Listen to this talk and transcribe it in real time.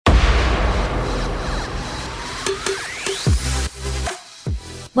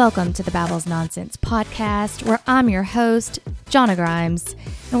Welcome to the Babbles Nonsense podcast, where I'm your host, Jonna Grimes,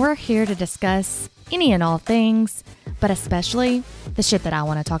 and we're here to discuss any and all things, but especially the shit that I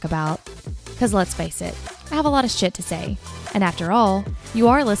want to talk about. Because let's face it, I have a lot of shit to say. And after all, you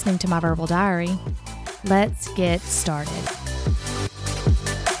are listening to my verbal diary. Let's get started.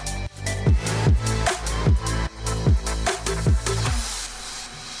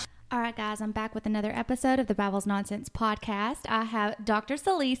 All right, guys, I'm back with another episode of the Babbles Nonsense podcast. I have Dr.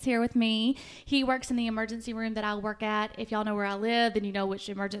 Solis here with me. He works in the emergency room that I work at. If y'all know where I live, then you know which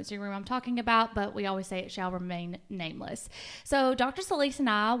emergency room I'm talking about, but we always say it shall remain nameless. So Dr. Solis and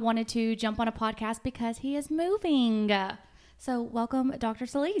I wanted to jump on a podcast because he is moving. So welcome, Dr.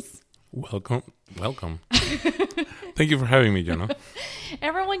 Solis. Welcome. Thank you for having me, Jonah.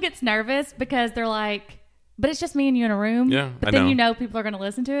 Everyone gets nervous because they're like, but it's just me and you in a room. Yeah, but I then know. you know people are going to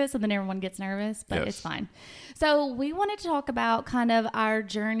listen to it, so then everyone gets nervous, but Yes. It's fine. So we wanted to talk about kind of our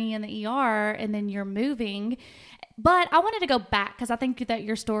journey in the ER and then you're moving. But I wanted to go back because I think that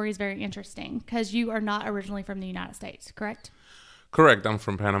your story is very interesting because you are not originally from the United States, correct? Correct. I'm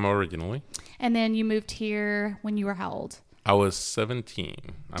from Panama originally. And then you moved here when you were how old? I was 17.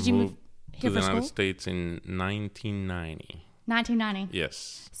 Did you move moved here to for the United school? States in 1990. 1990.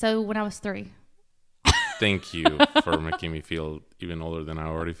 Yes. So when I was 3. Thank you for making me feel even older than I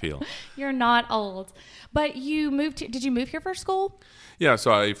already feel. You're not old. But you moved here. Did you move here for school? Yeah,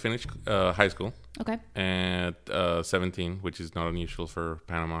 so I finished high school Okay. at 17, which is not unusual for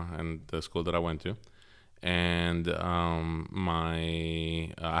Panama and the school that I went to. And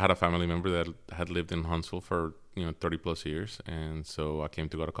I had a family member that had lived in Huntsville for 30 plus years, and so I came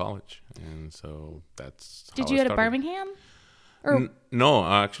to go to college, and so that's Did how you I go to started. Birmingham? Or No,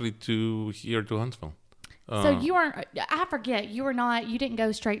 actually to Huntsville. so you weren't, I forget, you didn't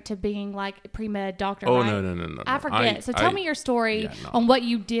go straight to being like pre-med doctor, Oh, right? no. I forget. So tell me your story on what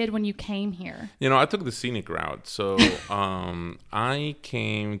you did when you came here. I took the scenic route. So I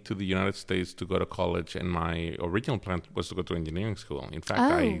came to the United States to go to college, and my original plan was to go to engineering school. In fact,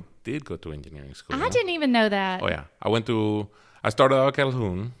 I did go to engineering school. I didn't even know that. Oh, yeah. I started out at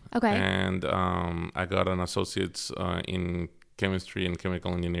Calhoun. Okay. And I got an associate's in chemistry and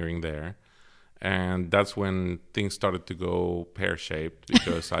chemical engineering there. And that's when things started to go pear-shaped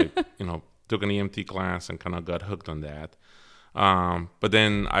because I, took an EMT class and kind of got hooked on that. But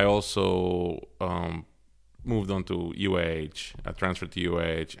then I also moved on to UH. I transferred to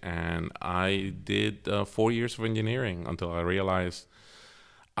UH, and I did 4 years of engineering until I realized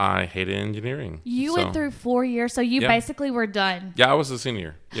I hated engineering. You went through 4 years, so you basically were done. Yeah, I was a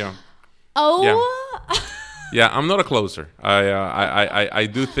senior. Yeah. Oh. Yeah. Yeah, I'm not a closer. I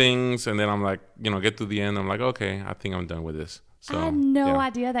do things, and then I'm like, get to the end. I'm like, okay, I think I'm done with this. So, I had no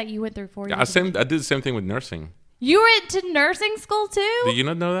idea that you went through 4 years. I did the same thing with nursing. You went to nursing school too? Did you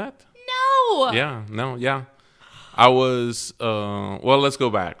not know that? No. Yeah. I was, let's go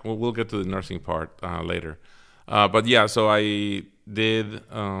back. We'll get to the nursing part later. But yeah, so I did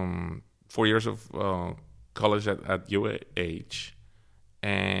 4 years of college at UH.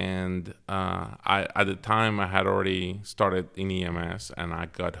 And at the time, I had already started in EMS, and I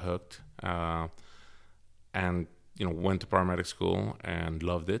got hooked, and went to paramedic school and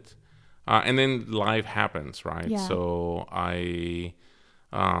loved it. And then life happens, right? Yeah. So I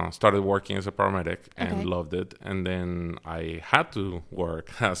started working as a paramedic and Okay. loved it, and then I had to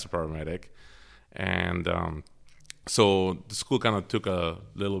work as a paramedic, and so the school kind of took a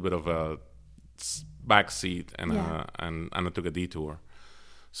little bit of a back seat, and and I took a detour.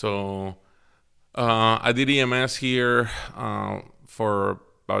 So I did EMS here for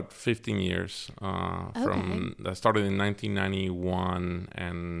about 15 years. I started in 1991,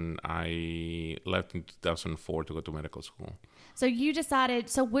 and I left in 2004 to go to medical school. So you decided,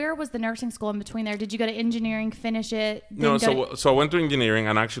 so where was the nursing school in between there? Did you go to engineering, finish it? No, so I went to engineering,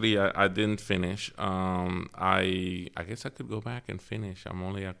 and actually I didn't finish. I guess I could go back and finish. I'm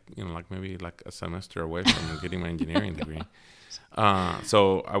only maybe a semester away from getting my engineering degree.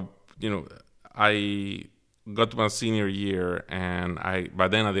 So I got to my senior year, and by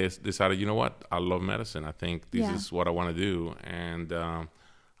then I decided, you know what, I love medicine. I think this is what I want to do, and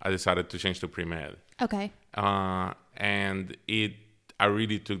I decided to change to pre-med. Okay. And I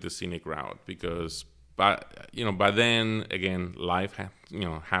really took the scenic route because by then again life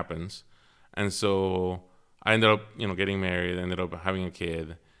happens, and so I ended up getting married, ended up having a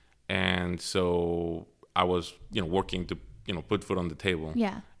kid, and so I was working to put food on the table.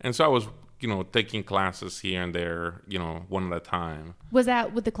 Yeah. And so I was taking classes here and there, one at a time. Was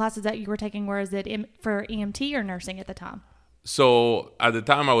that with the classes that you were taking? Where is it for EMT or nursing at the time? So at the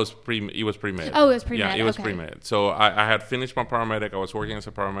time, it was pre-med. Oh, it was pre-med. Yeah, it was okay. pre-med. So I had finished my paramedic. I was working as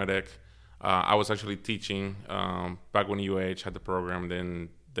a paramedic. I was actually teaching back when UH had the program. Then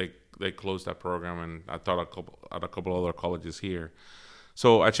they closed that program, and I taught at a couple other colleges here.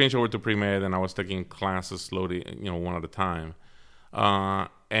 So I changed over to pre-med, and I was taking classes slowly, one at a time.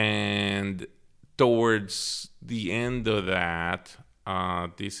 And towards the end of that,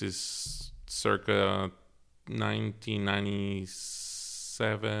 this is circa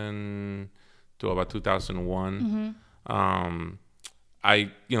 1997 to about 2001.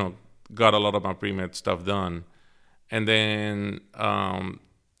 I got a lot of my pre-med stuff done, and then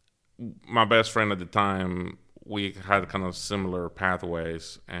my best friend at the time, we had kind of similar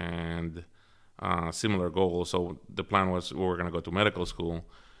pathways and similar goals. So the plan was we were going to go to medical school,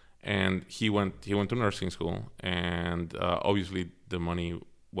 and he went to nursing school, and obviously the money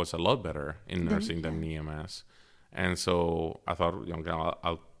was a lot better in nursing than EMS. And so I thought,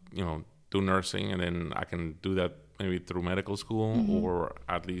 I'll do nursing, and then I can do that maybe through medical school, or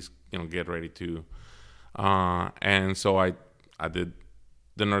at least get ready to. And so I did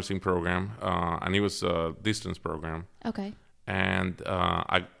the nursing program, and it was a distance program. Okay. And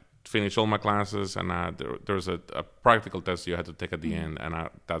I finished all my classes, and there was a practical test you had to take at the end, and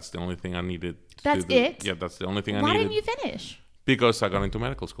that's the only thing I needed. That's it? Yeah, that's the only thing I Why needed. didn't you finish? Because I got into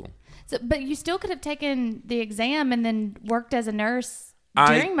medical school. So, but you still could have taken the exam and then worked as a nurse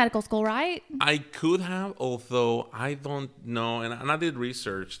during medical school, right? I could have, although I don't know, and I did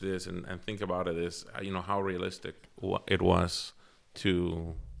research this and think about it, is how realistic it was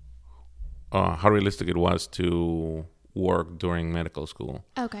to work during medical school.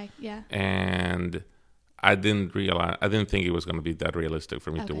 Okay, yeah. And I didn't think it was going to be that realistic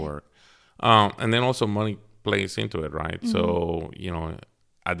for me to work. And then also money plays into it, right? So,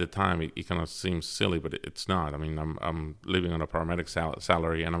 at the time it kind of seems silly, but it's not. I mean, I'm living on a paramedic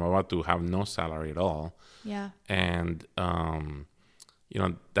salary, and I'm about to have no salary at all. Yeah. And,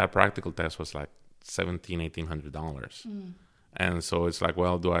 that practical test was like $1,800. And so it's like,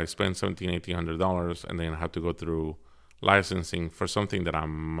 well, do I spend $1,800 and then have to go through licensing for something that I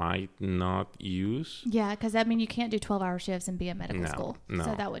might not use? Yeah, because you can't do 12-hour shifts and be at medical school. No.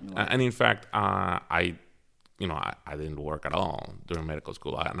 So that wouldn't work. And in fact, I didn't work at all during medical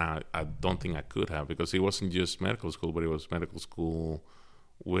school. I don't think I could have, because it wasn't just medical school, but it was medical school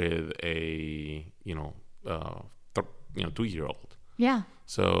with a 2-year-old. Yeah.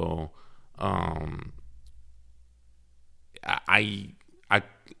 So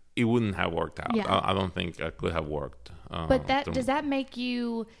it wouldn't have worked out. Yeah. I don't think I could have worked. But does that make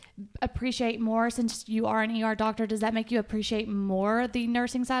you appreciate more, since you are an ER doctor? Does that make you appreciate more the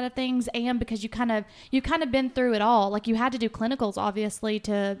nursing side of things? And because you kind of been through it all, like you had to do clinicals obviously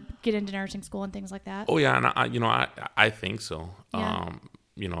to get into nursing school and things like that. Oh yeah, and I think so. Yeah.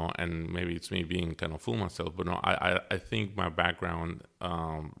 And maybe it's me being kind of fool myself, but no, I think my background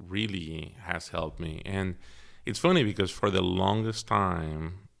really has helped me. And it's funny because for the longest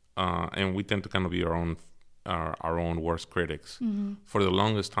time, and we tend to kind of be our own worst critics. For the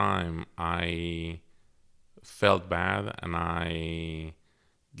longest time, I felt bad, and I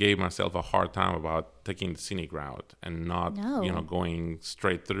gave myself a hard time about taking the scenic route and not, going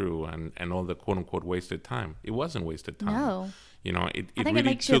straight through and all the quote unquote wasted time. It wasn't wasted time. No. I think really it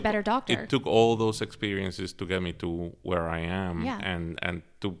makes you a better doctor. It took all those experiences to get me to where I am, Yeah. and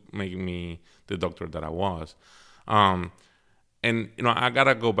to make me the doctor that I was. And I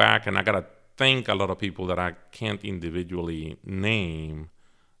gotta go back, and I gotta thank a lot of people that I can't individually name.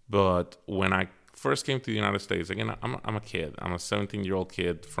 But when I first came to the United States, again, I'm a kid. I'm a 17-year-old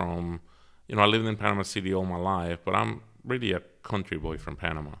kid from, I lived in Panama City all my life, but I'm really a country boy from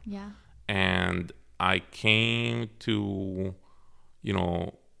Panama. Yeah. And I came to,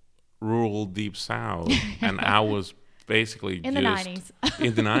 rural deep south, and I was basically in the 90s.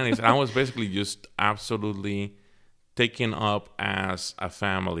 In the 90s, and I was basically just absolutely taken up as a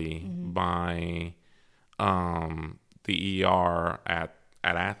family by the ER at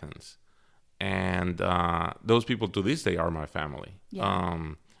Athens. And those people to this day are my family. Yeah.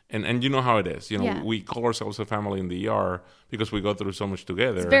 And you know how it is. Yeah. We call ourselves a family in the ER because we go through so much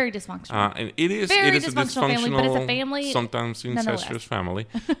together. It's very dysfunctional. And it is Very a dysfunctional family, but it's a family, sometimes incestuous family.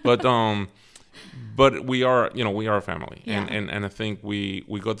 But we are a family. Yeah. And I think we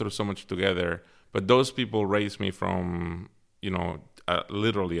go through so much together. But those people raised me from,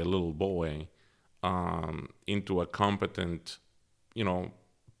 literally a little boy into a competent,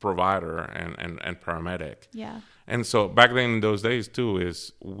 provider and paramedic. Yeah. And so back then in those days too,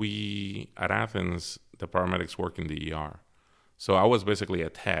 is we at Athens, the paramedics work in the ER. So I was basically a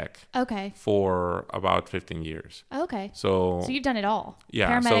tech Okay. for about 15 years. Okay. So you've done it all.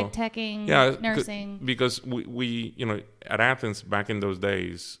 Yeah. Paramedic, teching, Yeah, nursing. because we at Athens back in those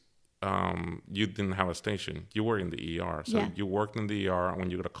days, you didn't have a station. You were in the ER. So you worked in the ER.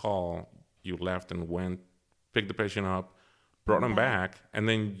 When you got a call, you left and went, picked the patient up, brought them back, and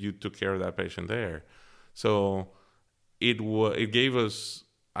then you took care of that patient there. So it gave us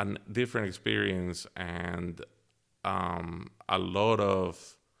a different experience and a lot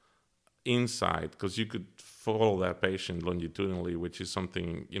of insight, because you could follow that patient longitudinally, which is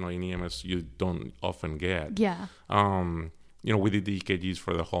something in EMS you don't often get. Yeah. We did the EKGs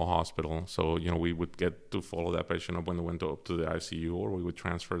for the whole hospital, so we would get to follow that patient up when they went up to the ICU, or we would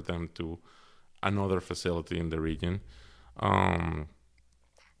transfer them to another facility in the region. And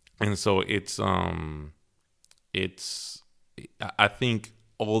so I think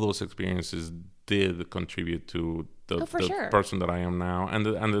all those experiences did contribute to the person that I am now and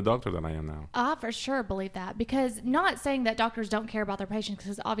the doctor that I am now. I for sure believe that, because not saying that doctors don't care about their patients,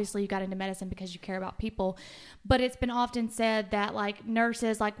 because obviously you got into medicine because you care about people, but it's been often said that like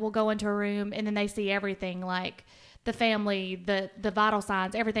nurses will go into a room and then they see everything, like the family, the vital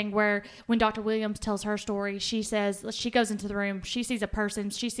signs, everything, where when Dr. Williams tells her story, she says she goes into the room, she sees a person,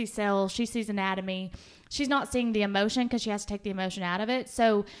 she sees cells, she sees anatomy. She's not seeing the emotion because she has to take the emotion out of it.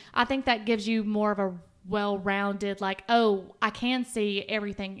 So I think that gives you more of a well-rounded, I can see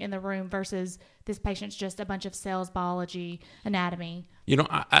everything in the room versus this patient's just a bunch of cells, biology, anatomy.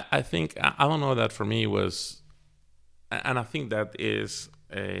 I think, I don't know, that for me was, and I think that is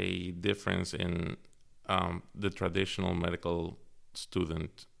a difference in the traditional medical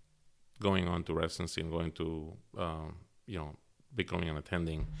student going on to residency and going to, becoming an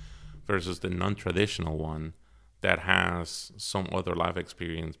attending, versus the non-traditional one that has some other life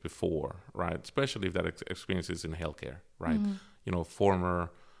experience before, right? Especially if that experience is in healthcare, right? Mm-hmm.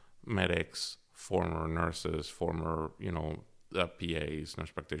 Former medics, former nurses, former, PAs,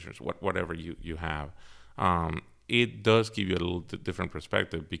 nurse practitioners, whatever you have. It does give you a little different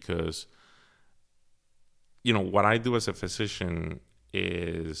perspective, because, what I do as a physician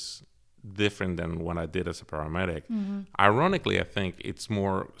is different than what I did as a paramedic. Mm-hmm. Ironically, I think it's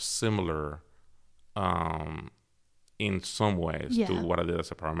more similar in some ways to what I did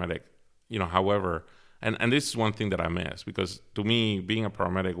as a paramedic. However, and this is one thing that I miss, because to me, being a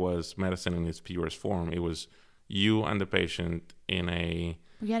paramedic was medicine in its purest form. It was you and the patient in a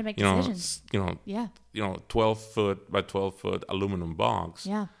you had to make decisions. 12-foot by 12-foot aluminum box.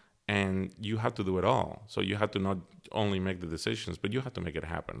 Yeah. And you have to do it all. So you have to not only make the decisions, but you have to make it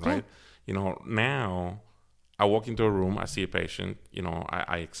happen, right? Yeah. Now I walk into a room, I see a patient,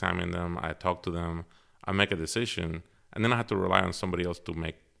 I examine them, I talk to them, I make a decision, and then I have to rely on somebody else to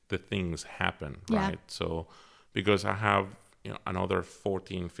make the things happen, right? So because I have another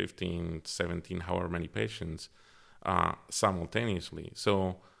 14, 15, 17, however many patients simultaneously.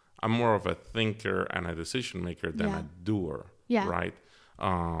 So I'm more of a thinker and a decision maker than a doer, right?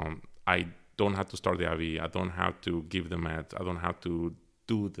 I don't have to start the IV. I don't have to give the meds. I don't have to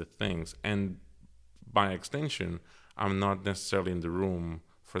do the things. And by extension, I'm not necessarily in the room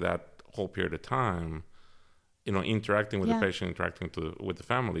for that whole period of time, interacting with the patient, interacting with the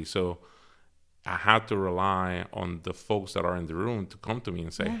family. So I had to rely on the folks that are in the room to come to me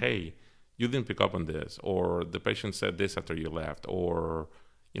and say, hey, you didn't pick up on this, or the patient said this after you left, or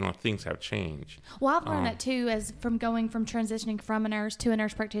things have changed. Well, I've learned that too, as from transitioning from a nurse to a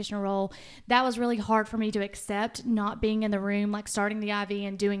nurse practitioner role. That was really hard for me to accept, not being in the room, starting the IV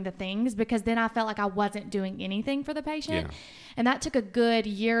and doing the things, because then I felt like I wasn't doing anything for the patient. Yeah. And that took a good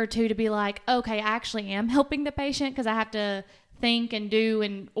year or two to be like, okay, I actually am helping the patient, because I have to think and do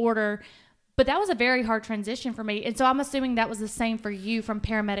and order. But that was a very hard transition for me. And so I'm assuming that was the same for you, from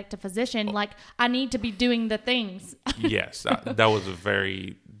paramedic to physician. I need to be doing the things. Yes, that was a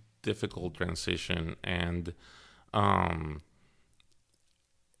very difficult transition. And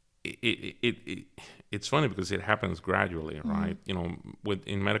it's funny because it happens gradually, right? Mm-hmm.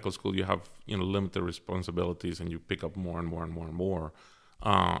 In medical school, you have limited responsibilities, and you pick up more and more and more and more.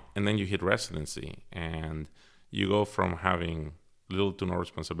 And then you hit residency, and you go from having little to no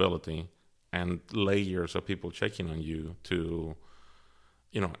responsibility and layers of people checking on you to,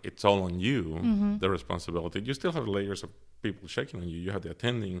 it's all on you, mm-hmm. the responsibility. You still have layers of people checking on you. You have the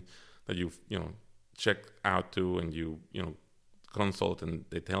attending that you check out to, and you consult, and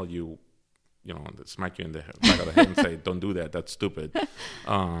they tell you, they smack you in the back of the head and say, don't do that, that's stupid.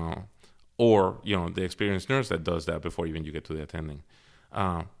 Or, the experienced nurse that does that before even you get to the attending.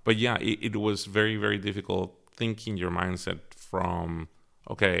 But yeah, it was very, very difficult thinking your mindset from,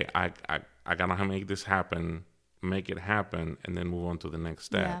 okay, I gotta make this happen make it happen and then move on to the next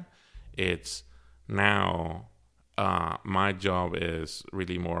step. Yeah. It's now my job is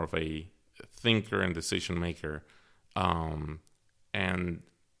really more of a thinker and decision maker, but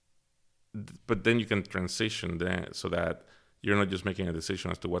then you can transition that so that you're not just making a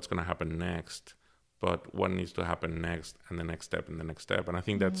decision as to what's going to happen next, but what needs to happen next and the next step and the next step. And I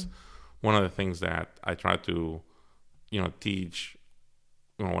think that's one of the things that I try to, teach,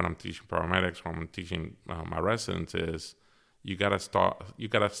 when I'm teaching paramedics, when I'm teaching my residents is you got to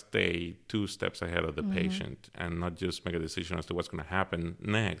stay 2 steps ahead of the patient and not just make a decision as to what's going to happen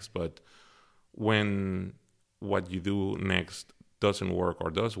next, but when what you do next doesn't work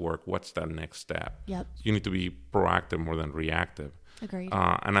or does work, what's that next step? Yep. You need to be proactive more than reactive. Agreed.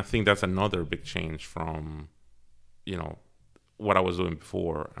 And I think that's another big change from, what I was doing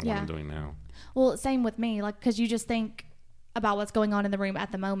before and what I'm doing now. Well, same with me, because you just think about what's going on in the room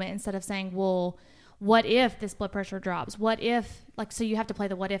at the moment instead of saying, well, what if this blood pressure drops? What if, so you have to play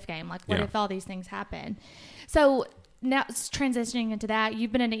the what if game. What if all these things happen? So now transitioning into that,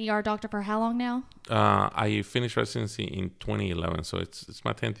 you've been an ER doctor for how long now? I finished residency in 2011, so it's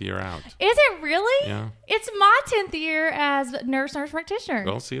my 10th year out. Is it really? Yeah. It's my 10th year as nurse practitioner.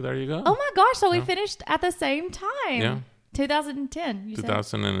 Well, see, there you go. Oh my gosh, so we finished at the same time. Yeah. 2010, you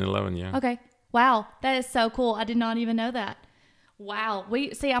 2011, said? Okay. Wow, that is so cool. I did not even know that. Wow.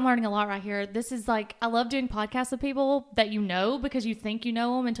 I'm learning a lot right here. This is I love doing podcasts with people that you know because you think you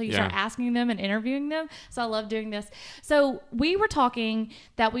know them until you start asking them and interviewing them. So I love doing this. So we were talking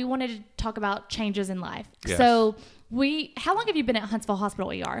that we wanted to talk about changes in life. Yes. So how long have you been at Huntsville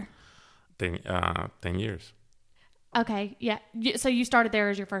Hospital ER? 10 years. Okay. Yeah. So you started there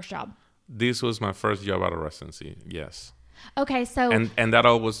as your first job? This was my first job out of residency. Yes. Okay. So. And that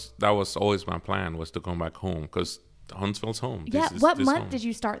was always my plan, was to come back home because Huntsville's home. What month did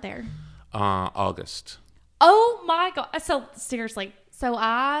you start there? August. Oh my God. So seriously. So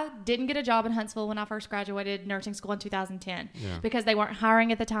I didn't get a job in Huntsville when I first graduated nursing school in 2010 because they weren't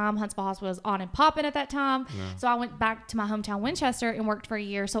hiring at the time. Huntsville Hospital was on and popping at that time. Yeah. So I went back to my hometown Winchester and worked for a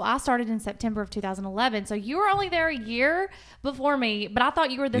year. So I started in September of 2011. So you were only there a year before me, but I thought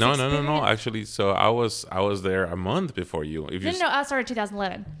you were this experienced. No. Actually, so I was there a month before you. No, I started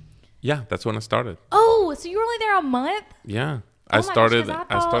 2011. Yeah, that's when I started. Oh, so you were only there a month? Yeah. I started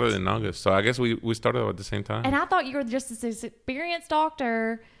in August. So I guess we started at the same time. And I thought you were just this experienced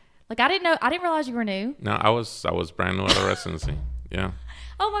doctor. I didn't realize you were new. No, I was brand new out of residency. Yeah.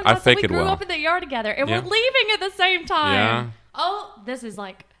 Oh my God. So we grew up in the ER together and we're leaving at the same time. Yeah. Oh, this is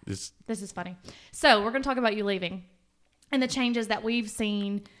funny. So we're going to talk about you leaving and the changes that we've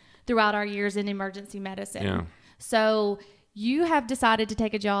seen throughout our years in emergency medicine. Yeah. So you have decided to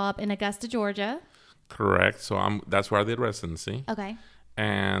take a job in Augusta, Georgia. Correct. So that's where I did residency. Okay.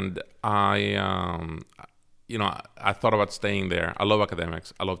 And I thought about staying there. I love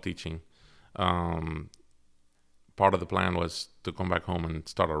academics. I love teaching. Part of the plan was to come back home and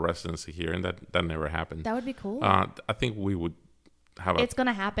start a residency here, and that never happened. That would be cool. I think we would have It's going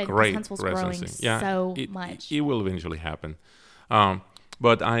to happen because Huntsville's growing so much. It will eventually happen.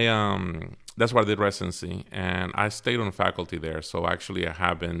 But that's where I did residency, and I stayed on faculty there. So actually, I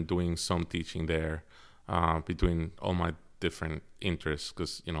have been doing some teaching there between all my different interests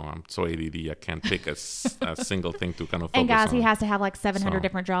because, I'm so ADD, I can't pick a single thing to kind of focus on. And guys, he has to have 700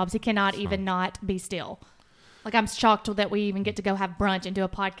 different jobs. He cannot even not be still. I'm shocked that we even get to go have brunch and do a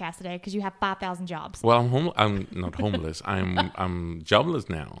podcast today because you have 5,000 jobs. Well, I'm not homeless. I'm jobless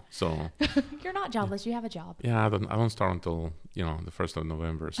now. So you're not jobless. You have a job. Yeah, I don't start until the 1st of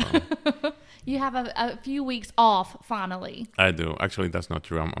November. So you have a few weeks off finally. I do. Actually, that's not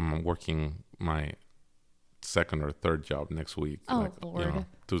true. I'm working my second or third job next week. Oh Lord!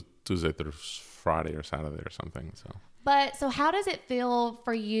 Tuesday through Friday or Saturday or something. So how does it feel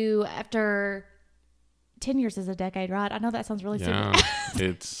for you after 10 years is a decade, right? I know that sounds really stupid.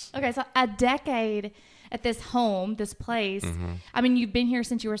 It's... Okay, so a decade at this home, this place. Mm-hmm. I mean, you've been here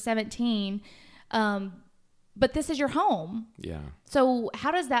since you were 17, but this is your home. Yeah. So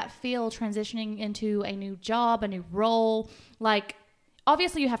how does that feel transitioning into a new job, a new role?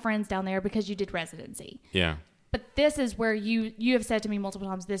 Obviously you have friends down there because you did residency. Yeah. But this is where you have said to me multiple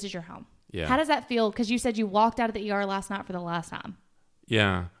times, this is your home. Yeah. How does that feel? Because you said you walked out of the ER last night for the last time.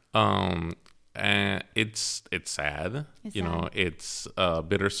 Yeah. And it's sad. It's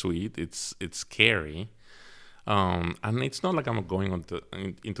bittersweet. It's scary. And it's not like I'm going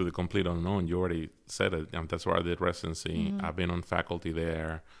into the complete unknown. You already said it. That's where I did residency. Mm-hmm. I've been on faculty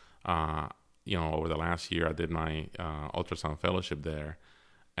there. Over the last year, I did my ultrasound fellowship there.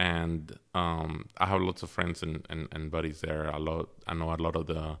 And I have lots of friends and buddies there. I know a lot of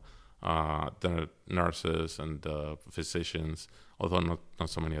the the nurses and the physicians, although not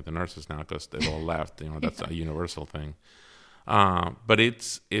so many of the nurses now because they've all left. That's a universal thing. But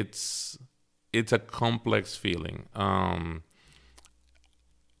it's a complex feeling.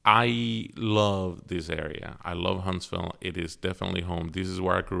 I love this area. I love Huntsville. It is definitely home. This is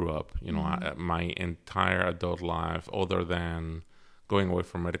where I grew up. My entire adult life, other than going away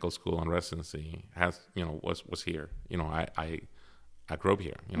from medical school and residency, was here. I grew up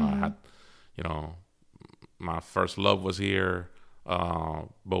here. I had, my first love was here,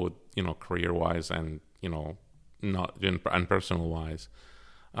 both career wise and not and personal wise.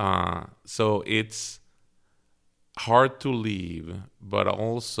 So it's hard to leave, but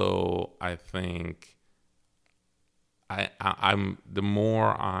also I think I'm the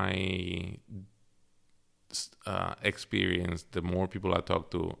more I experience, the more people I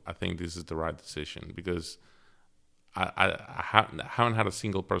talk to, I think this is the right decision, because I haven't had a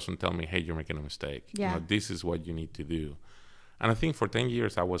single person tell me, hey, you're making a mistake. Yeah. This is what you need to do. And I think for 10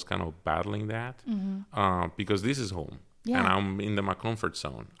 years I was kind of battling that, because this is home. Yeah. And I'm in my comfort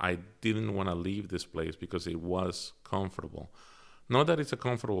zone. I didn't want to leave this place because it was comfortable. Not that it's a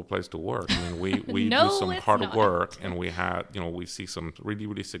comfortable place to work. I mean, we No, do some it's hard not. work, and we see some really,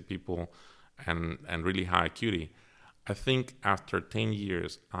 really sick people and really high acuity. I think after 10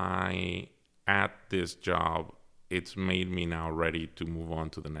 years, at this job, it's made me now ready to move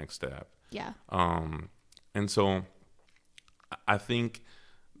on to the next step. Yeah. And so I think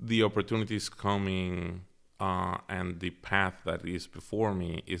the opportunities coming, and the path that is before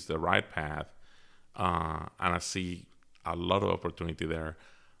me is the right path. And I see a lot of opportunity there.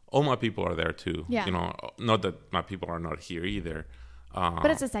 All my people are there too. Yeah. Not that my people are not here either.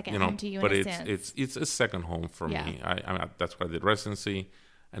 But it's a second home to you in a sense. It's a second home for me. I that's why I did residency.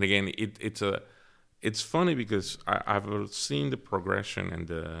 And again, it's funny because I've seen the progression and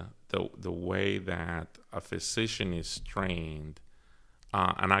the way that a physician is trained,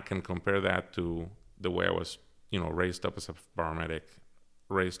 and I can compare that to the way I was, raised up as a paramedic,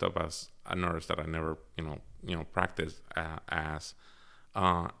 raised up as a nurse that I never, practiced as,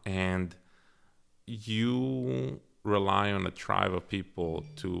 and you rely on a tribe of people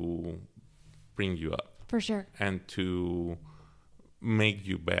to bring you up. For sure. And to make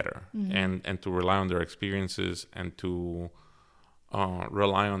you better, and to rely on their experiences, and to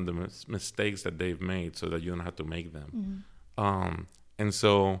rely on the mistakes that they've made so that you don't have to make them. And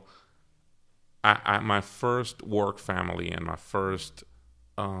so my first work family and my first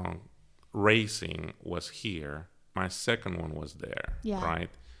racing was here. My second one was there, right?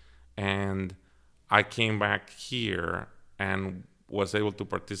 And I came back here and was able to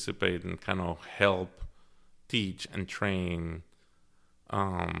participate and kind of help teach and train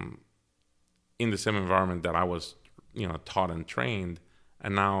in the same environment that I was, taught and trained.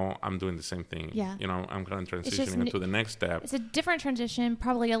 And now I'm doing the same thing. Yeah. I'm kind of transitioning into the next step. It's a different transition,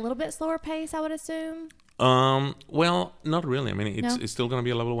 probably a little bit slower pace, I would assume. Well, not really. I mean, it's still going to be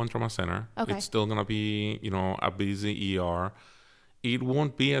a level 1 trauma center. Okay. It's still going to be, a busy ER. It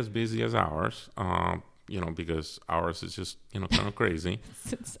won't be as busy as ours, because ours is just, kind of crazy,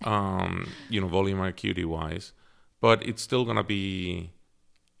 volume and acuity wise. But it's still going to be,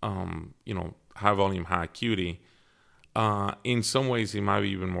 high volume, high acuity. In some ways, it might be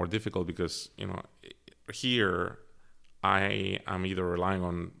even more difficult because, here I am either relying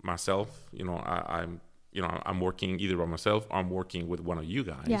on myself, I'm working either by myself or I'm working with one of you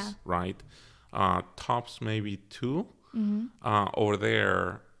guys, right? Tops maybe 2. Over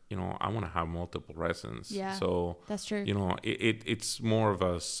there, I want to have multiple residents. Yeah, so that's true. It's more of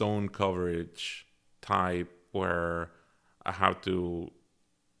a zone coverage type where I have to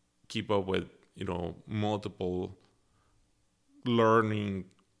keep up with, multiple learning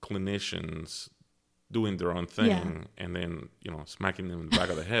clinicians doing their own thing, and then smacking them in the back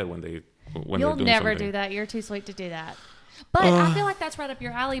of the head when they're You'll doing never something. do that. You're too sweet to do that. But I feel like that's right up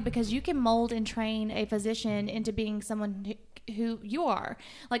your alley because you can mold and train a physician into being someone who you are.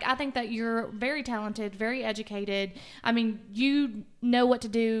 Like, I think that you're very talented, very educated. I mean, you know what to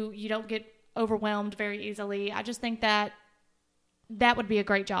do. You don't get overwhelmed very easily. I just think that would be a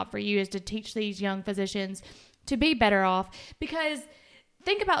great job for you, is to teach these young physicians to be better off. Because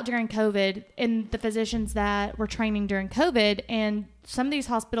think about during COVID and the physicians that were training during COVID, and some of these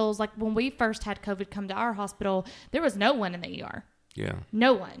hospitals, like when we first had COVID come to our hospital, there was no one in the ER. Yeah.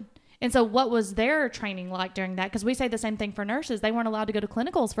 No one. And so what was their training like during that? Because we say the same thing for nurses. They weren't allowed to go to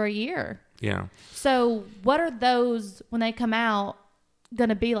clinicals for a year. Yeah. So what are those, when they come out, going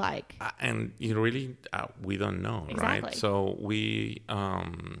to be like? And really, we don't know, exactly. Right? So we,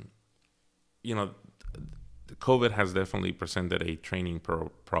 COVID has definitely presented a training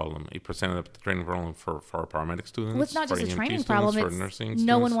problem. It presented a training problem for our paramedic students. Well, it's not just a EMT training students, problem. for It's nursing no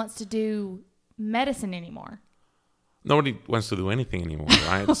students. one wants to do medicine anymore. Nobody wants to do anything anymore,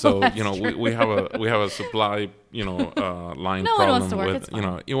 right? So we have a supply line No one problem wants to work, with it's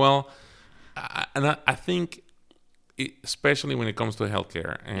fine. well, I think especially when it comes to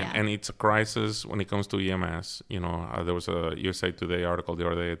healthcare and it's a crisis when it comes to EMS. There was a USA Today article the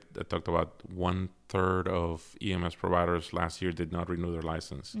other day that talked about 1/3 of EMS providers last year did not renew their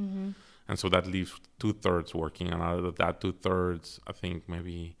license, and so that leaves 2/3 working. And out of that 2/3, I think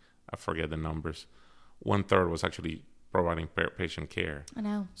maybe I forget the numbers. 1/3 was actually providing patient care. I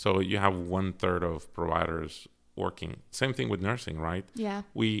know. So you have 1/3 of providers working. Same thing with nursing, right? Yeah.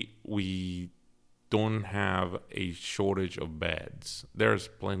 We don't have a shortage of beds. There's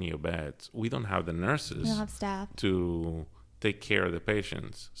plenty of beds. We don't have the nurses We don't have staff to take care of the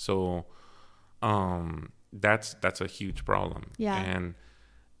patients. So that's a huge problem. Yeah. And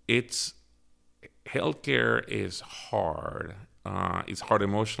healthcare is hard. It's hard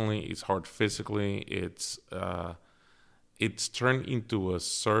emotionally. It's hard physically. It's turned into a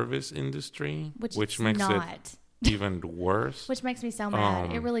service industry, which makes it even worse. Which makes me so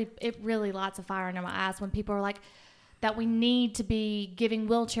mad. It really lights a fire under my ass when people are like that we need to be giving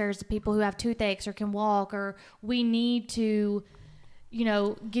wheelchairs to people who have toothaches or can walk, or we need to,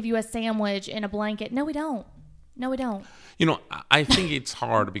 give you a sandwich and a blanket. No, we don't. I think it's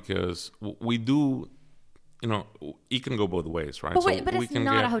hard because we do, it can go both ways, right? But it's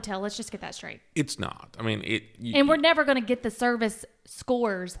not a hotel. Let's just get that straight. It's not. I mean, and we're never going to get the service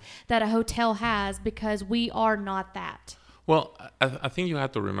scores that a hotel has because we are not that. Well, I think you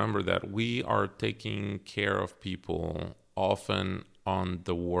have to remember that we are taking care of people often on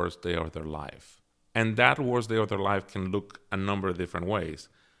the worst day of their life. And that worst day of their life can look a number of different ways.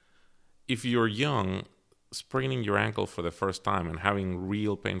 If you're young, spraining your ankle for the first time and having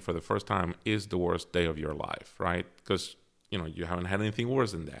real pain for the first time is the worst day of your life, right? Because, you haven't had anything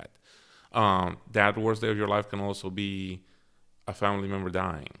worse than that. That worst day of your life can also be a family member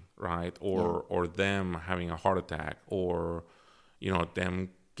dying, right? Or them having a heart attack, or, them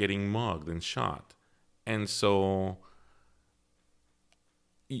getting mugged and shot. And so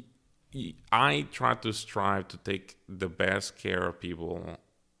I try to strive to take the best care of people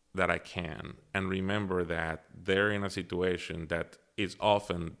that I can, and remember that they're in a situation that is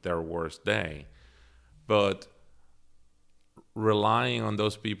often their worst day, but relying on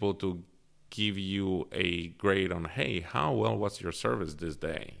those people to give you a grade on, hey, how well was your service this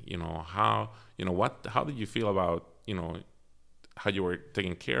day? How did you feel about, how you were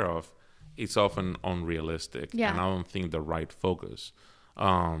taken care of? It's often unrealistic, and I don't think the right focus.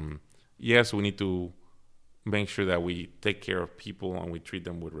 Yes, we need to make sure that we take care of people and we treat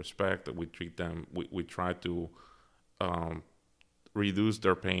them with respect, that we treat them, we try to reduce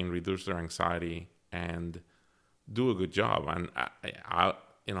their pain, reduce their anxiety, and do a good job. And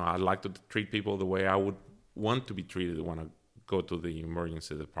I like to treat people the way I would want to be treated when I go to the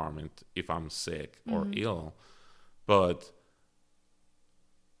emergency department if I'm sick or ill. But,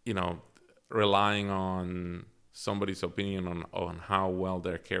 relying on somebody's opinion on how well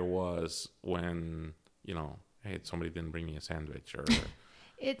their care was when, hey, somebody didn't bring me a sandwich, or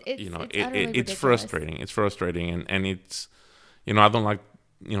it's frustrating. It's frustrating, and it's, I don't like,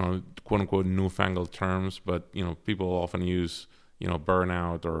 quote unquote newfangled terms, but people often use,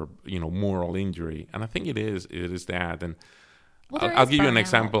 burnout or moral injury, and I think it is that. And I'll give you an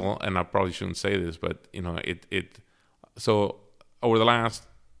example, and I probably shouldn't say this, but so over the last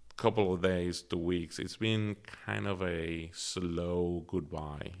couple of days to weeks, it's been kind of a slow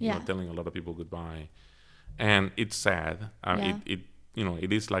goodbye. Telling a lot of people goodbye, and it's sad. It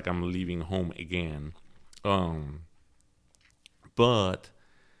is like I'm leaving home again, but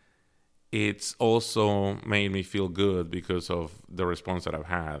it's also made me feel good because of the response that I've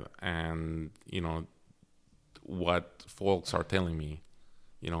had, and what folks are telling me,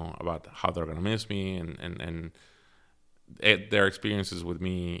 about how they're gonna miss me, and their experiences with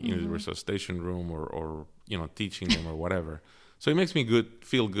me in the resuscitation room, or teaching them or whatever. So it makes me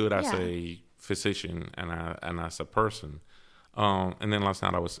feel good as a physician and as a person. And then last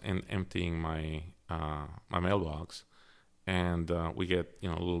night I was emptying my mailbox, and we get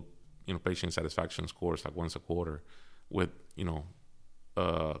little patient satisfaction scores like once a quarter with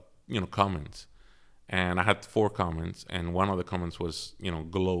comments, and I had 4 comments, and one of the comments was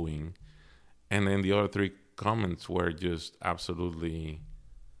glowing, and then the other 3 comments were just absolutely,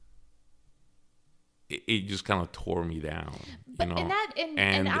 it just kind of tore me down. But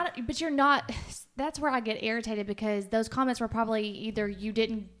you're not. That's where I get irritated, because those comments were probably either you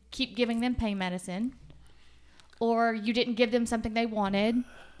didn't keep giving them pain medicine, or you didn't give them something they wanted.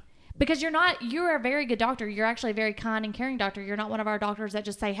 Because you're a very good doctor. You're actually a very kind and caring doctor. You're not one of our doctors that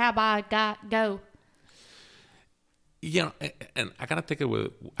just say, "Hi, bye, go." Yeah, and I gotta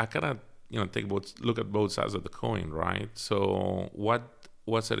look at both sides of the coin, right? So what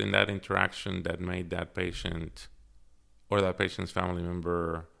was it in that interaction that made that patient or that patient's family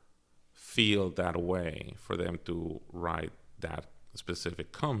member feel that way for them to write that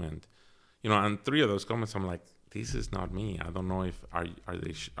specific comment? And 3 of those comments, I'm like, this is not me. I don't know if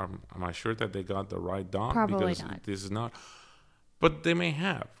am I sure that they got the right doc? Probably because not. This is not. But they may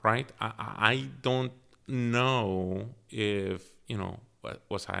have, right? I don't know if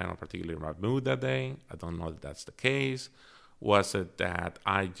was I in a particularly bad mood that day. I don't know if that's the case. Was it that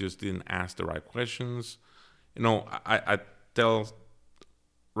I just didn't ask the right questions? I tell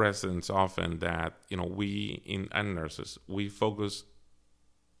residents often that and nurses, we focus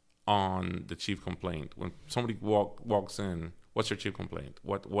on the chief complaint. When somebody walks in, what's your chief complaint?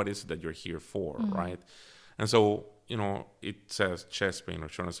 What is it that you're here for, right? And so it says chest pain or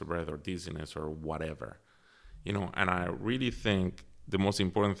shortness of breath or dizziness or whatever, and I really think the most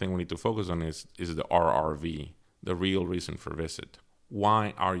important thing we need to focus on is the RRV, the real reason for visit.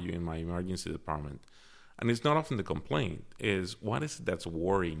 Why are you in my emergency department? And it's not often the complaint, is what is it that's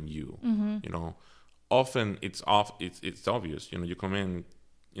worrying you? Often it's obvious. You come in,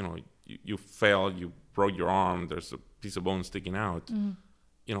 you fell, you broke your arm, there's a piece of bone sticking out.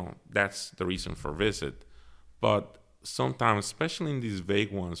 That's the reason for visit. But sometimes, especially in these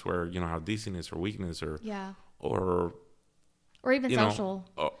vague ones where have dizziness or weakness or even social.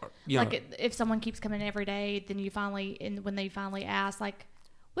 Like if someone keeps coming every day, then when they finally ask, like,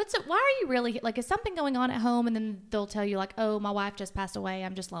 why are you really, like, is something going on at home? And then they'll tell you, like, oh, my wife just passed away,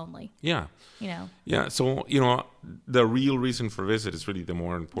 I'm just lonely. Yeah. So the real reason for visit is really the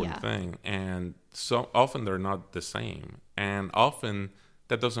more important thing, and so often they're not the same, and often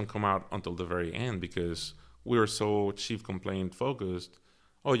that doesn't come out until the very end because we're so chief complaint focused.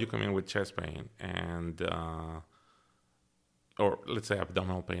 Oh, you come in with chest pain and or let's say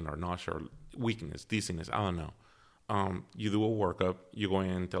abdominal pain or nausea or weakness, dizziness, I don't know. You do a workup, you go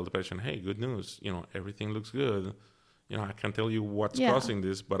in and tell the patient, hey, good news, everything looks good. I can't tell you what's causing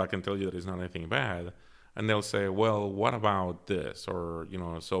this, but I can tell you that it's not anything bad. And they'll say, well, what about this? Or,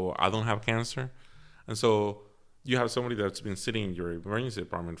 so I don't have cancer. And so you have somebody that's been sitting in your emergency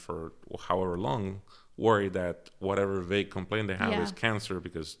department for however long, worried that whatever vague complaint they have is cancer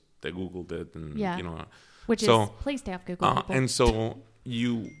because they Googled it. And, Which is, please stay off Google. And so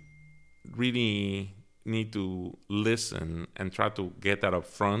you really need to listen and try to get that up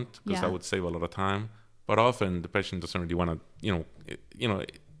front because that would save a lot of time. But often the patient doesn't really want to,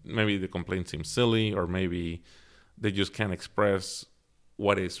 maybe the complaint seems silly, or maybe they just can't express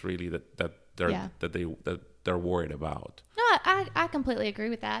what is really that they're worried about. No, I completely agree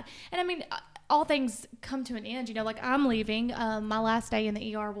with that. And I mean, all things come to an end. Like I'm leaving. My last day in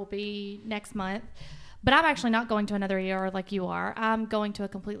the ER will be next month. But I'm actually not going to another ER like you are. I'm going to a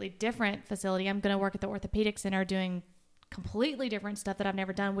completely different facility. I'm going to work at the orthopedic center doing completely different stuff that I've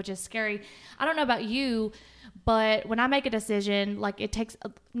never done, which is scary. I don't know about you, but when I make a decision, like it takes,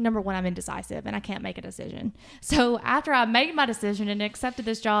 number one, I'm indecisive and I can't make a decision. So after I made my decision and accepted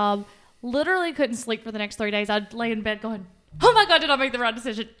this job, literally couldn't sleep for the next 3 days. I'd lay in bed going, oh my God, did I make the right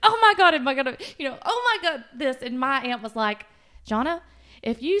decision? Oh my God, am I going to, oh my God, this. And my aunt was like, Jonna,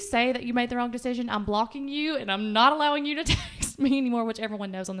 if you say that you made the wrong decision, I'm blocking you and I'm not allowing you to text me anymore, which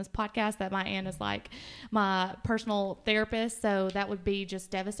everyone knows on this podcast that my aunt is like my personal therapist. So that would be just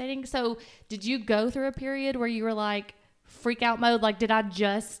devastating. So did you go through a period where you were like freak out mode? Like, did I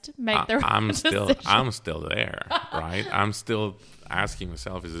just make the right decision? I'm still there, right? I'm still asking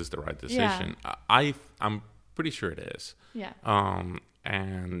myself, is this the right decision? Yeah. I'm pretty sure it is. Yeah.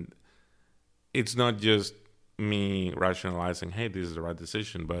 And it's not just me rationalizing, hey, this is the right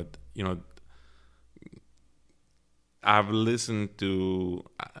decision, but I've listened to,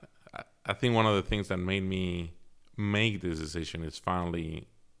 I think one of the things that made me make this decision is finally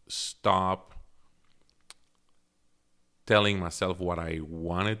stop telling myself what I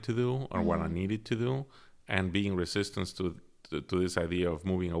wanted to do or what I needed to do, and being resistant to this idea of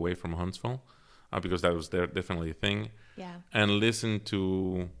moving away from Huntsville, because that was definitely a thing. Yeah. And listen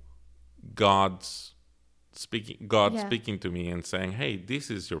to God speaking to me and saying, hey, this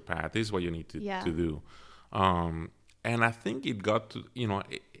is your path, this is what you need to do. And I think it got to,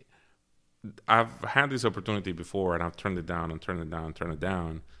 I've had this opportunity before and I've turned it down.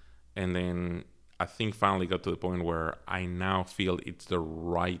 And then I think finally got to the point where I now feel it's the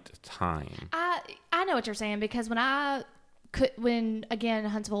right time. I know what you're saying, because when again,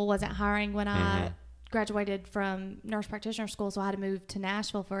 Huntsville wasn't hiring when I graduated from nurse practitioner school, so I had to move to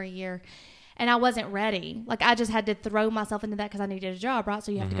Nashville for a year. And I wasn't ready. Like, I just had to throw myself into that because I needed a job, right?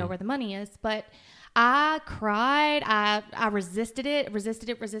 So you have to go where the money is. But I cried. I resisted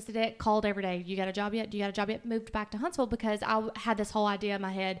it, called every day. You got a job yet? Do you got a job yet? Moved back to Huntsville because I had this whole idea in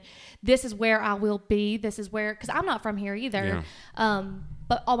my head. This is where I will be. This is where, because I'm not from here either. Yeah.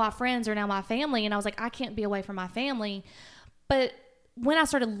 But all my friends are now my family. And I was like, I can't be away from my family. But when I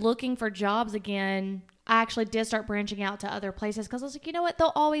started looking for jobs again, I actually did start branching out to other places because I was like, you know what?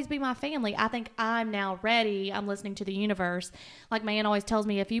 They'll always be my family. I think I'm now ready. I'm listening to the universe. Like my aunt always tells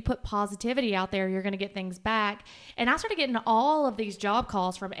me, if you put positivity out there, you're going to get things back. And I started getting all of these job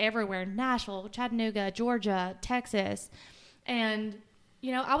calls from everywhere: Nashville, Chattanooga, Georgia, Texas. And,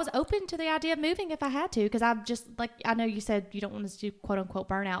 you know, I was open to the idea of moving if I had to, because I'm just like, I know you said you don't want to do quote unquote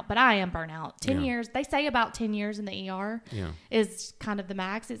burnout, but I am burnout. 10 years. They say about 10 years in the ER is kind of the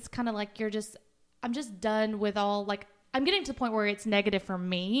max. It's kind of like I'm just done with all, like, I'm getting to the point where it's negative for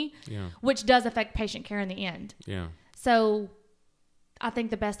me, which does affect patient care in the end. Yeah. So I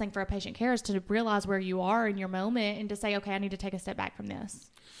think the best thing for a patient care is to realize where you are in your moment and to say, okay, I need to take a step back from this.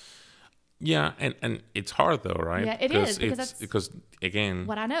 Yeah, and it's hard though, right? Yeah, it is, because again,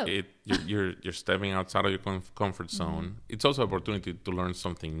 what I know, you're stepping outside of your comfort zone. It's also an opportunity to learn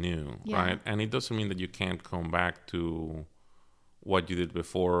something new, right? And it doesn't mean that you can't come back to what you did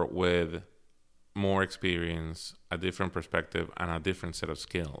before with more experience, a different perspective, and a different set of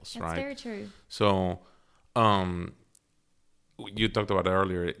skills. That's right? Very true. So, you talked about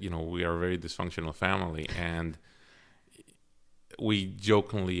earlier, you know, we are a very dysfunctional family, and we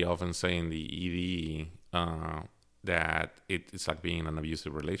jokingly often say in the ED that it's like being in an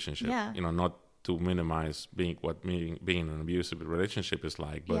abusive relationship. Yeah. You know, not to minimize being in an abusive relationship is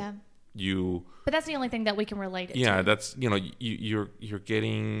like, but but that's the only thing that we can relate it to. Yeah, that's, you know, you're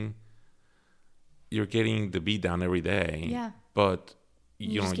getting the beat down every day. Yeah. But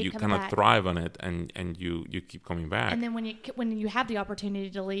you know, you kind of thrive on it, and you keep coming back. And then when you have the opportunity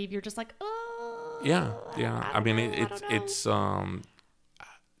to leave, you're just like, oh. Yeah. I mean, it's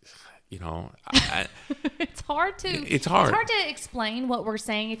you know, it's hard to explain what we're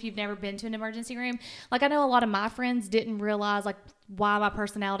saying if you've never been to an emergency room. Like, I know a lot of my friends didn't realize like why my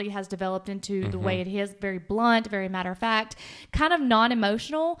personality has developed into the way it is, very blunt, very matter of fact, kind of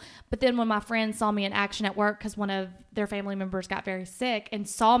non-emotional. But then when my friends saw me in action at work, because one of their family members got very sick, and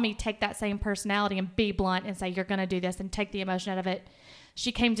saw me take that same personality and be blunt and say, you're going to do this, and take the emotion out of it,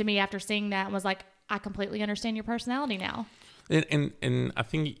 she came to me after seeing that and was like, I completely understand your personality now. And I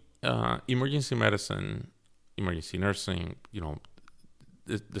think emergency medicine, emergency nursing, you know,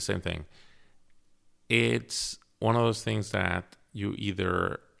 the same thing. It's one of those things that you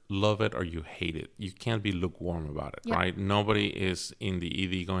either love it or you hate it. You can't be lukewarm about it, right? Nobody is in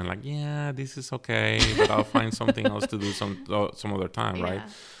the ED going like, yeah, this is okay, but I'll find something else to do some other time, right?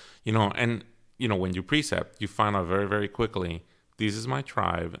 You know, and, you know, when you precept, you find out very, very quickly, this is my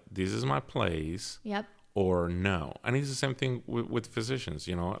tribe, this is my place, or no. And it's the same thing with physicians,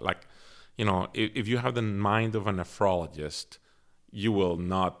 you know, like, you know, if you have the mind of a nephrologist, you will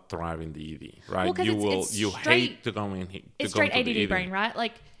not thrive in the ED, right? Well, you hate to go in. It's straight ADD brain, right?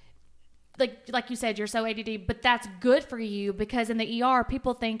 Like you said, you're so ADD, but that's good for you, because in the ER,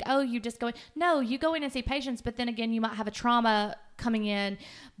 people think, oh, you just go in. No, you go in and see patients, but then again, you might have a trauma coming in,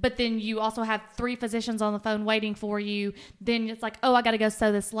 but then you also have 3 physicians on the phone waiting for you. Then it's like, oh, I got to go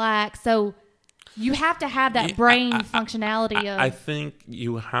sew the slack. So you have to have that brain functionality. I think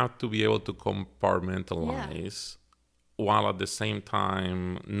you have to be able to compartmentalize while at the same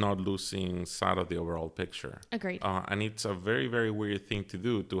time not losing sight of the overall picture. Agreed. And it's a very, very weird thing to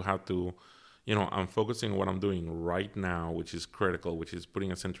do, to have to, you know, I'm focusing on what I'm doing right now, which is critical, which is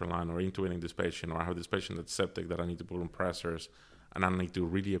putting a central line or intubating this patient, or I have this patient that's septic that I need to put on pressors, and I need to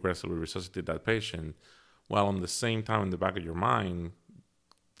really aggressively resuscitate that patient, while on the same time in the back of your mind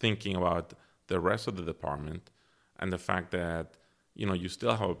thinking about the rest of the department and the fact that, you know, you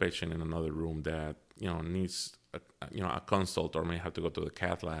still have a patient in another room that, you know, needs a consult or may have to go to the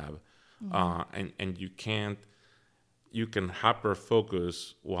cath lab. And you can hyper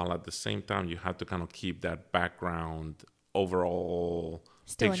focus while at the same time you have to kind of keep that background overall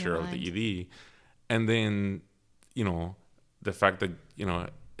picture of the ED. And then, you know, the fact that, you know,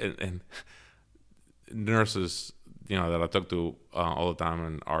 and nurses, you know, that I talk to all the time,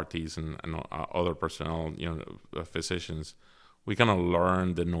 and RTs and other personnel, you know, physicians, we kind of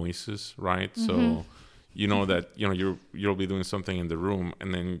learn the noises, right? So, you know that, you know, you'll be doing something in the room,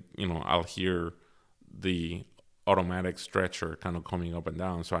 and then, you know, I'll hear the automatic stretcher kind of coming up and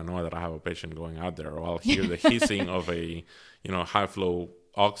down, so I know that I have a patient going out there, or I'll hear the hissing of a, you know, high flow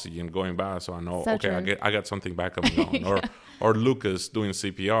oxygen going by, so I know So okay, true. I got something back up and going, or Lucas doing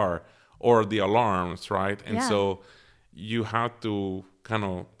CPR, or the alarms, right? And Yeah. so you have to kind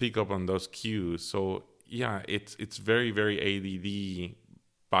of pick up on those cues. So yeah, it's very very ADD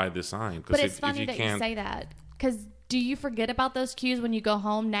by design. But Because it's funny if you that you can't, say that, because do you forget about those cues when you go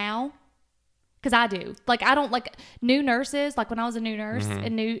home now? Because I do. Like, I don't like new nurses. Like when I was a new nurse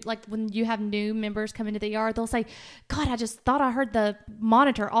and when you have new members come into the ER, they'll say, God, I just thought I heard the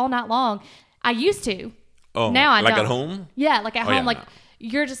monitor all night long. I used to. Now I like don't. at home. Yeah, like at Oh, yeah, home. Like no.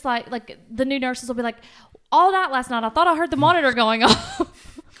 you're just like the new nurses will be like, all night last night, I thought I heard the monitor going off.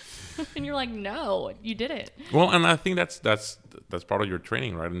 And you're like, no, you didn't. Well, and I think that's part of your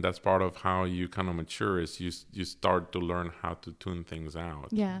training, right? And that's part of how you kind of mature is you start to learn how to tune things out.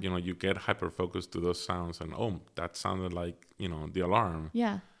 Yeah. You know, you get hyper focused to those sounds, and that sounded like the alarm.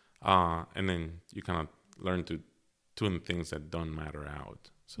 Yeah. And then you kind of learn to tune things that don't matter out.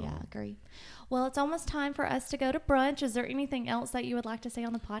 So Yeah, agree. Well, it's almost time for us to go to brunch. Is there anything else that you would like to say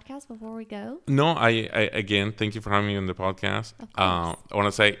on the podcast before we go? no, I again thank you for having me on the podcast. Of course. I want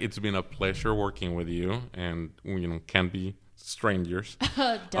to say it's been a pleasure working with you, and can't be strangers.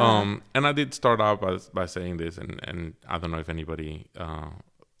 Duh. And I did start out by saying this, and I don't know if anybody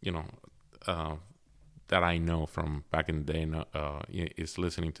that I know from back in the day is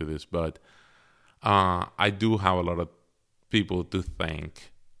listening to this, but I do have a lot of people to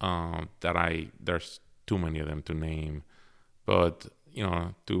thank. There's too many of them to name, but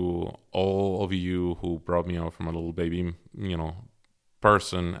to all of you who brought me out from a little baby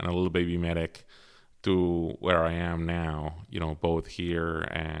person and a little baby medic to where I am now, both here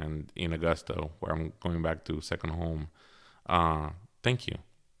and in Augusta, where I'm going back to second home. Thank you.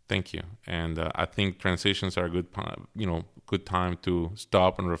 And I think transitions are a good time to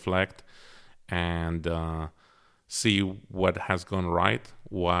stop and reflect and see what has gone right,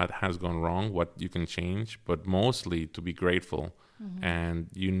 what has gone wrong, what you can change, but mostly to be grateful. Mm-hmm. And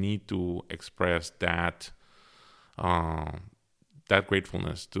you need to express that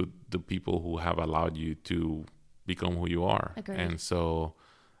gratefulness to the people who have allowed you to become who you are. Agreed. And so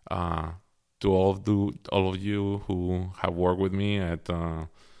to all of you who have worked with me at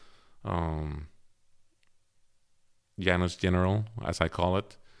Janus General, as I call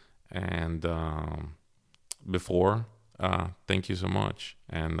it, and before, thank you so much.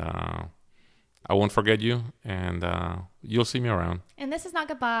 And I won't forget you, and you'll see me around. And this is not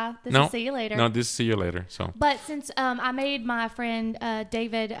goodbye. This No, is see you later. No, this is see you later. So, But since I made my friend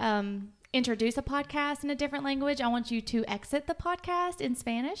David introduce a podcast in a different language, I want you to exit the podcast in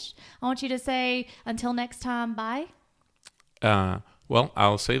Spanish. I want you to say, until next time, bye. Well,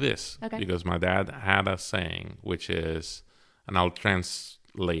 I'll say this, Okay. because my dad had a saying, which is, and I'll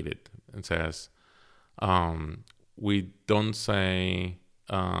translate it. It says, we don't say,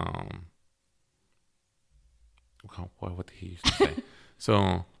 what did he used to say?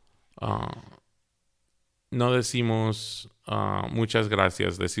 So, no decimos muchas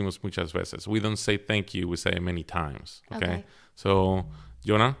gracias, decimos muchas veces. We don't say thank you, we say it many times. Okay? So,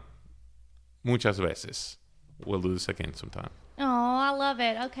 Jonah, muchas veces. We'll do this again sometime. Oh, I love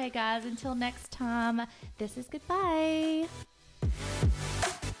it. Okay, guys, until next time, this is goodbye.